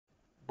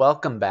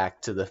Welcome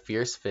back to the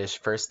Fierce Fish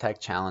First Tech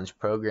Challenge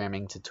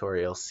programming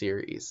tutorial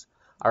series.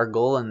 Our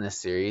goal in this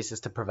series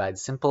is to provide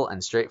simple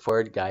and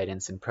straightforward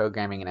guidance in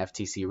programming an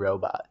FTC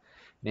robot.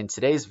 And in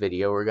today's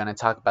video, we're going to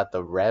talk about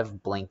the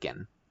REV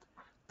Blinkin.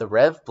 The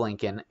REV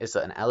Blinkin is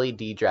an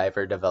LED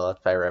driver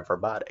developed by REV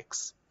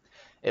Robotics.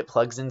 It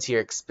plugs into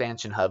your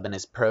expansion hub and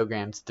is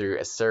programmed through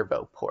a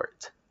servo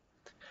port.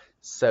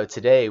 So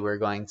today we're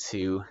going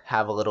to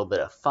have a little bit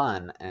of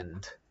fun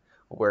and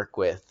work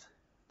with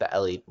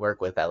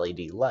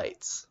LED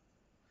lights.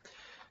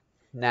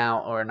 And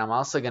I'm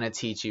also going to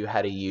teach you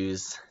how to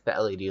use the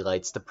LED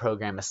lights to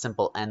program a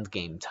simple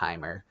endgame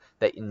timer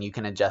that you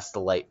can adjust the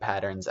light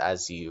patterns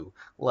as you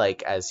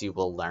like, as you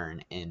will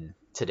learn in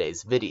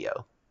today's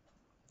video.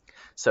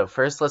 So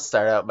first, let's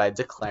start out by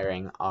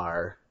declaring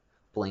our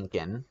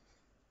Blinkin,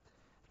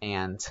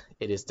 and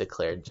it is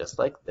declared just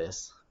like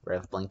this: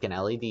 REV Blinkin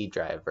LED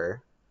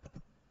Driver,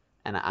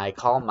 and I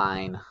call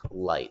mine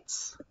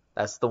Lights.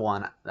 That's the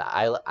one that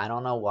I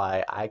don't know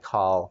why I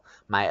call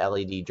my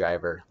LED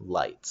driver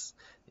Lights.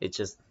 It's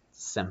just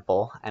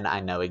simple, and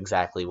I know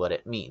exactly what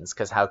it means,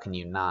 because how can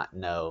you not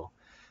know?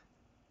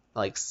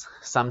 Like,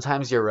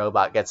 sometimes your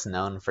robot gets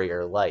known for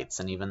your lights,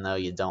 and even though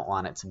you don't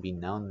want it to be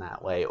known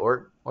that way,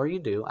 or you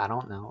do, I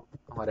don't know,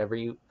 whatever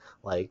you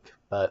like,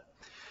 but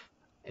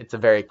it's a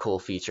very cool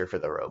feature for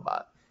the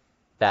robot.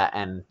 That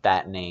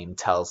name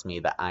tells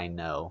me that I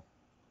know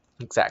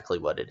exactly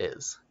what it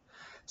is.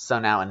 So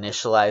now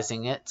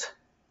initializing it,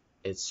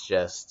 it's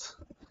just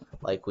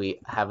like we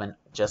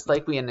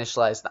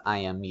initialized the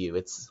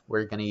IMU.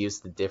 We're going to use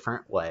the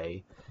different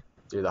way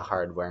through the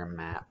hardware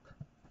map,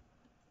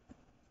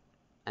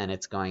 and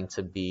it's going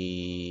to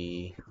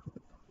be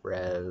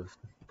rev.class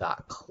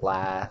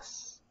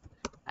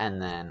and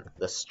then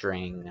the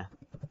string,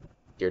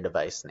 your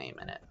device name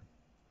in it.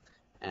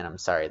 And I'm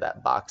sorry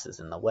that box is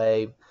in the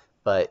way,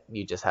 but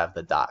you just have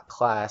the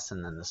 .class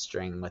and then the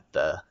string with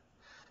the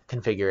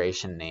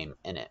configuration name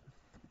in it.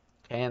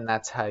 Okay, and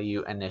that's how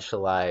you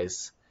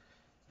initialize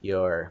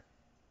your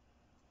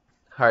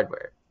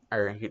hardware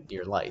or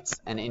your lights.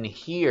 And in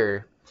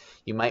here,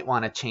 you might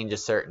want to change a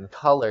certain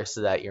color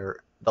so that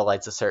the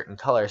light's a certain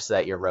color so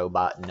that your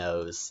robot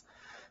knows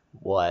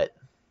what,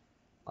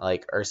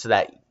 or so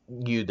that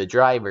you, the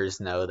drivers,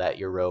 know that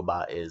your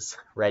robot is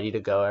ready to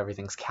go,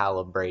 everything's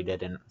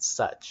calibrated and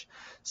such.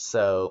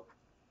 So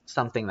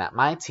something that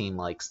my team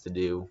likes to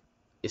do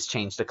is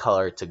change the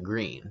color to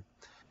green,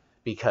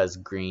 because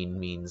green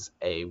means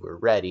we're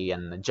ready,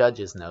 and the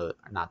judges know,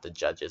 not the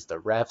judges, the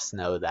refs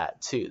know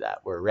that too,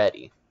 that we're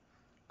ready.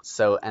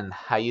 So, and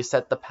how you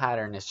set the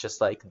pattern is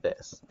just like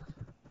this: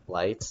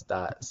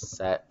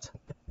 lights.set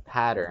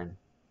pattern.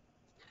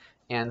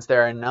 And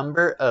there are a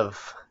number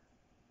of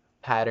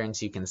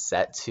patterns you can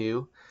set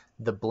to.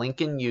 The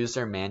Blinkin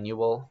user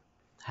manual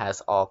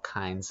has all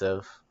kinds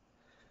of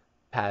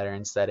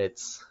patterns that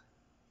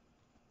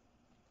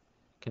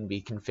can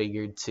be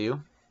configured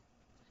to.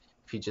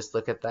 If you just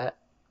look at that,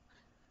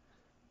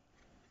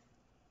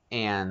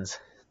 and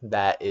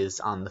that is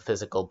on the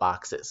physical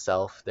box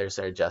itself. There's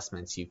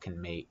adjustments you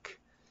can make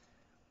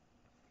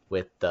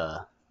with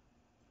the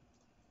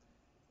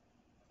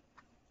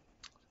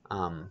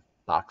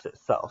box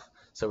itself.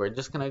 So we're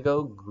just gonna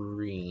go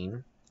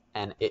green,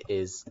 and it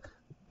is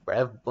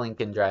REV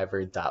Blinkin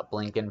driver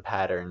 .blinkin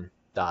pattern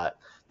the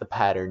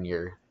pattern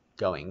you're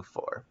going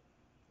for.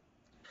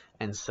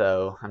 And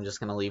so I'm just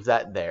gonna leave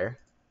that there.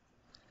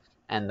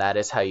 And that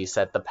is how you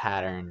set the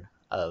pattern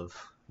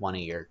of one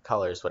of your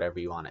colors, whatever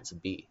you want it to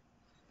be.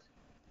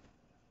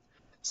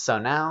 So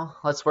now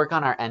let's work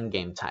on our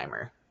endgame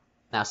timer.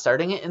 Now,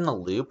 starting it in the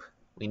loop,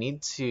 we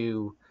need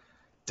to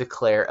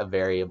declare a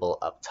variable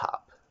up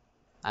top.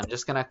 I'm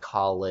just going to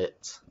call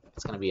it,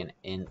 it's going to be an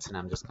int, and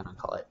I'm just going to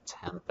call it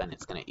temp, and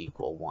it's going to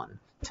equal 1.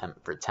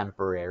 Temp for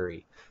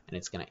temporary, and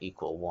it's going to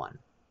equal 1.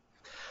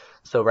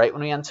 So right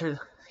when we enter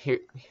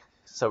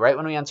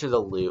the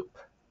loop,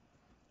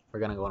 we're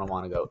going to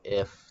want to go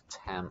if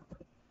temp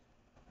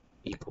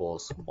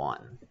equals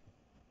 1.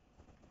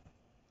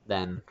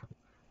 Then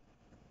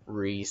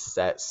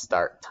reset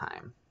start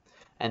time.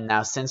 And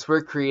now, since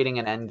we're creating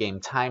an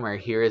endgame timer,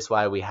 here is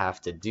why we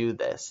have to do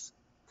this.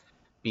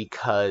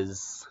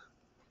 Because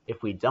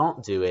if we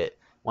don't do it,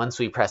 once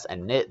we press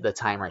init, the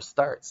timer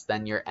starts.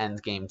 Then your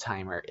endgame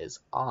timer is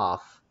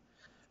off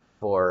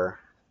for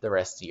the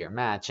rest of your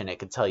match, and it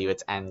could tell you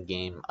it's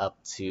endgame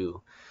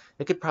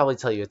it could probably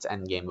tell you it's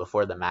endgame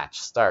before the match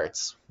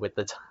starts, with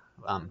the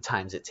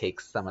times it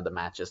takes some of the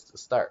matches to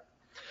start.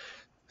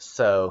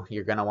 So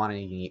you're going to want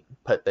to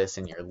put this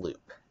in your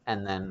loop,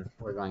 and then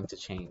we're going to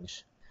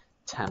change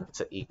temp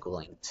to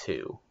equaling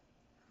 2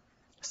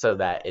 so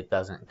that it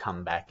doesn't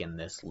come back in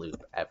this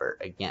loop ever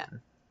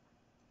again.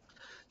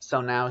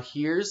 So now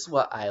here's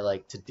what I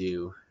like to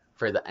do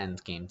for the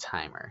endgame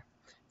timer.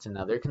 It's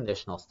another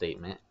conditional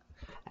statement,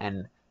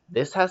 and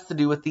this has to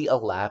do with the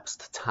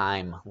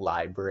ElapsedTime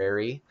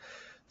library.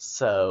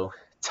 So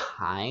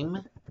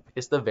time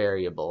is the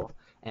variable,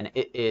 and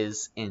it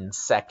is in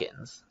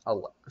seconds,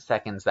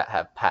 seconds that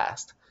have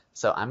passed.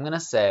 So I'm going to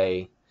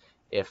say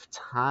if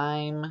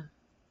time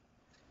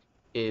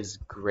is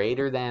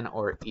greater than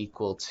or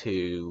equal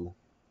to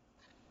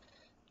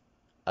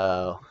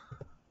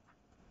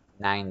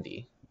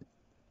 90,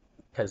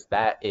 because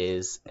that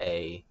is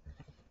a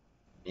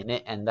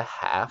minute and a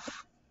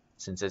half,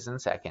 since it's in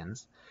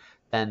seconds,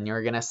 then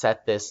you're going to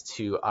set this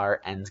to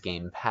our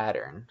endgame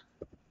pattern.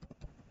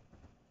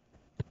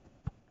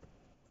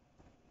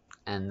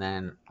 And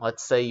then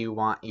let's say you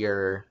want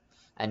your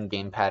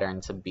endgame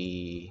pattern to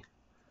be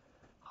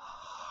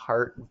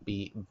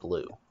heartbeat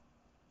blue.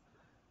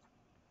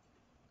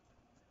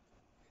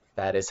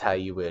 That is how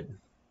you would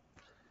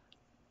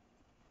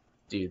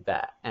do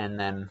that. And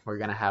then we're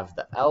going to have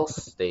the else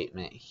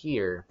statement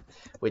here,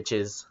 which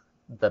is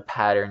the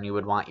pattern you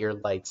would want your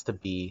lights to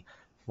be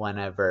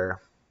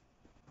whenever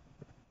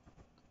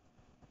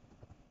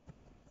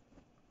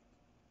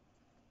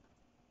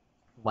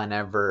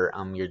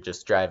you're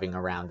just driving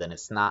around and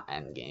it's not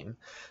endgame.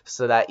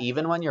 So that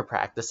even when you're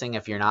practicing,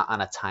 if you're not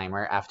on a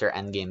timer, after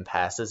endgame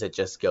passes, it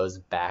just goes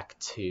back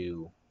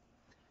to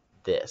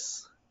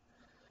this.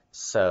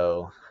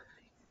 So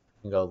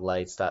you can go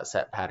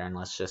lights.set pattern.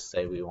 Let's just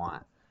say we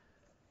want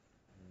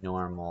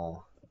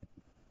normal.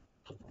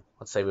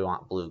 Let's say we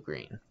want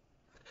blue-green.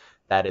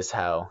 That is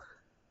how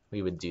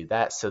we would do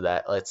that, so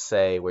that let's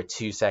say we're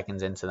 2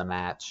 seconds into the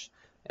match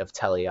of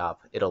teleop,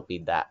 it'll be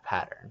that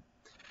pattern.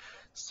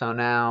 So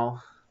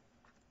now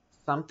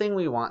something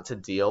we want to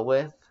deal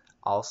with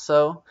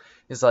also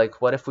is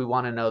like, what if we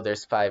want to know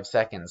there's 5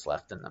 seconds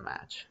left in the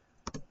match?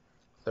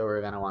 So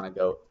we're going to want to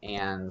go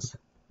and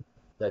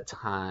the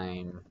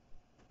time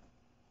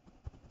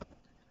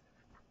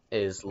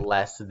is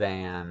less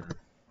than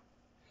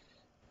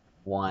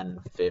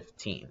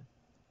 1:15.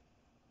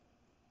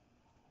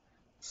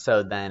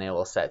 So then it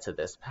will set to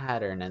this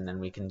pattern, and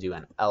then we can do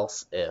an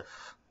else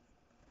if.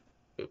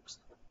 Oops.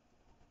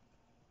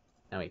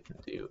 Now we can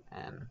do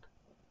an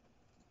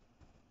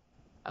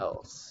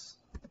else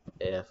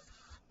if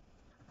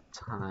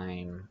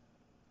time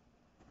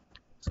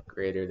is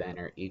greater than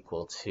or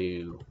equal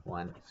to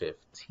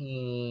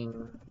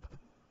 1:15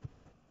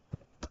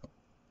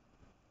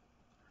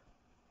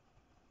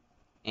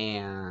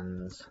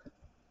 and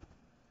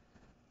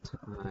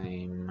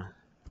time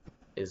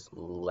is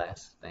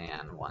less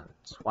than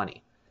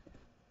 1:20.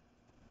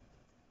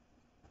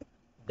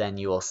 Then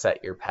you will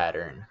set your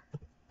pattern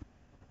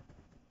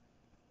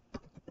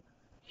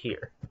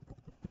here.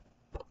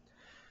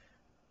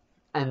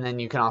 And then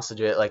you can also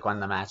do it like when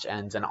the match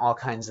ends and all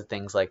kinds of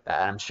things like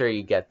that. I'm sure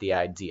you get the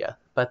idea.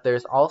 But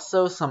there's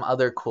also some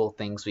other cool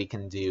things we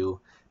can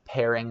do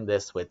pairing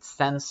this with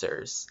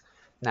sensors.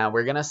 Now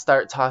we're going to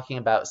start talking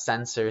about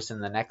sensors in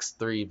the next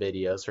 3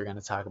 videos. We're going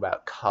to talk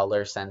about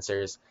color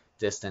sensors,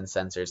 distance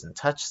sensors, and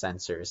touch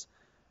sensors.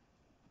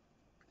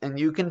 And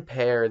you can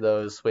pair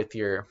those with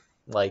your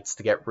lights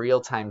to get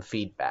real-time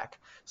feedback.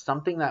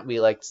 Something that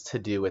we like to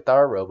do with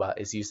our robot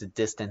is use a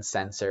distance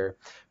sensor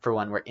for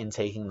when we're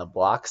intaking the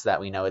block so that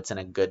we know it's in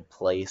a good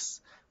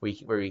place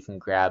where we can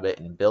grab it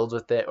and build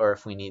with it, or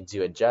if we need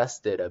to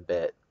adjust it a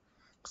bit.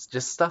 It's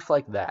just stuff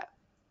like that.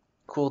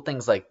 Cool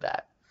things like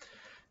that.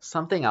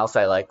 Something else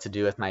I like to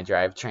do with my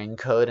drivetrain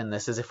code, and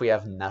this is if we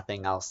have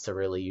nothing else to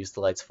really use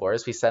the lights for,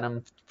 is we set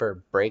them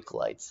for brake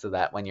lights so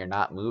that when you're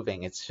not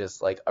moving, it's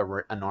just like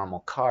a normal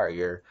car.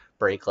 Your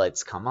brake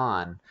lights come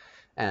on,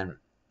 and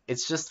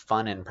it's just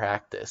fun in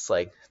practice.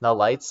 Like, the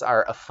lights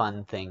are a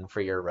fun thing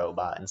for your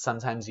robot, and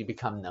sometimes you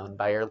become known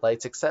by your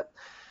lights, except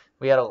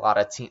we had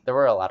there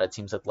were a lot of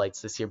teams with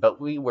lights this year,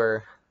 but we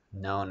were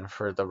known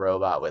for the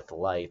robot with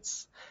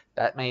lights.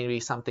 That may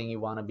be something you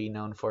want to be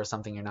known for,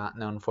 something you're not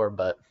known for,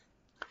 but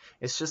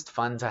it's just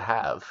fun to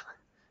have.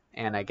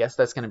 And I guess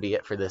that's going to be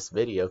it for this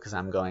video because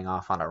I'm going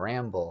off on a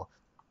ramble.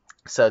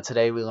 So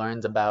today we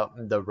learned about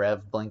the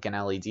REV Blinkin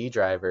LED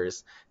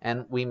drivers,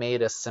 and we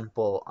made a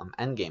simple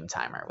endgame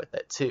timer with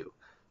it too.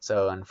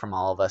 So, and from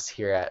all of us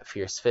here at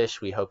Fierce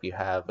Fish, we hope you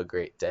have a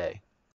great day.